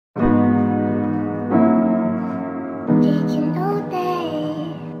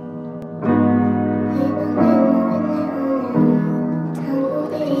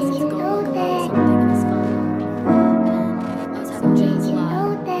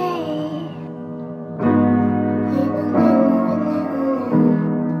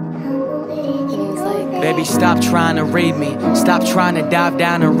baby, stop trying to read me. Stop trying to dive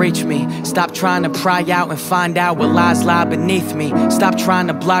down and reach me. Stop trying to pry out and find out what lies lie beneath me. Stop trying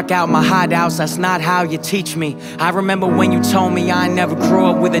to block out my hideouts, that's not how you teach me. I remember when you told me I never grew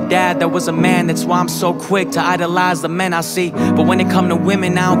up with a dad that was a man. That's why I'm so quick to idolize the men I see. But when it come to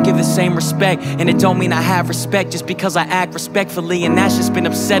women, I don't give the same respect. And it don't mean I have respect just because I act respectfully. And that's just been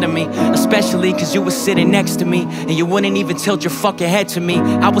upsetting me, especially cause you was sitting next to me and you wouldn't even tilt your fucking head to me.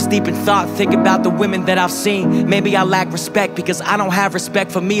 I was deep in thought, thinking about the women that I've seen. Maybe I lack respect because I don't have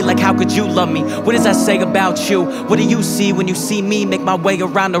respect for me. Like how could you love me? What does that say about you? What do you see when you see me make my way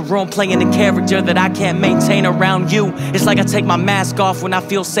around the room, playing a character that I can't maintain around you? It's like I take my mask off when I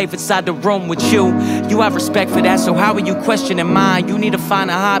feel safe inside the room with you. You have respect for that, so how are you questioning mine? You need to find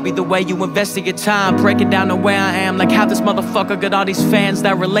a hobby, the way you invested your time, break it down to where I am. Like how this motherfucker got all these fans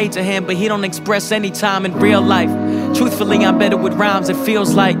that relate to him, but he don't express any time in real life. Truthfully, I'm better with rhymes. It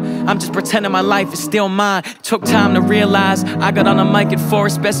feels like I'm just pretending my life is still mine. Took time to realize I got on a mic at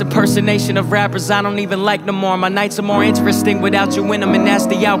Forest, best impersonation of rappers I don't even like no more. My nights are more interesting without you in them, and that's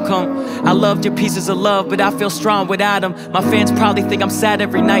the outcome. I loved your pieces of love, but I feel strong without them. My fans probably think I'm sad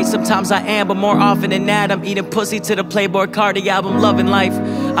every night. Sometimes I am, but more often than that I'm eating pussy to the Playboy Cardi album, loving life.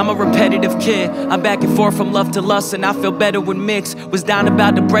 I'm a repetitive kid, I'm back and forth from love to lust, and I feel better when mixed. Was down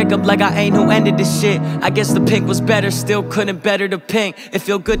about to break up like I ain't who ended this shit. I guess the pink was better, still couldn't better the pink. It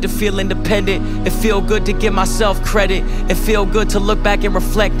feel good to feel independent, it feel good to give myself credit. It feel good to look back and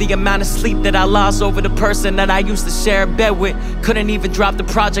reflect the amount of sleep that I lost over the person that I used to share a bed with. Couldn't even drop the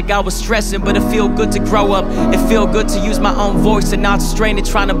project, I was stressing, but it feel good to grow up. It feel good to use my own voice and not strain it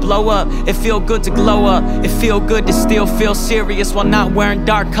trying to blow up. It feel good to glow up, it feel good to still feel serious while not wearing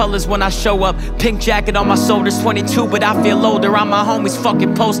dark colors when I show up. Pink jacket on my shoulders, 22 but I feel older. I'm my homie's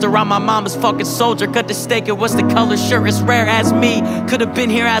fucking poster, I'm my mama's fucking soldier. Cut the steak, it was the color, sure it's rare as me. Could've been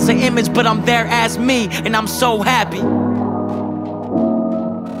here as an image, but I'm there as me, and I'm so happy.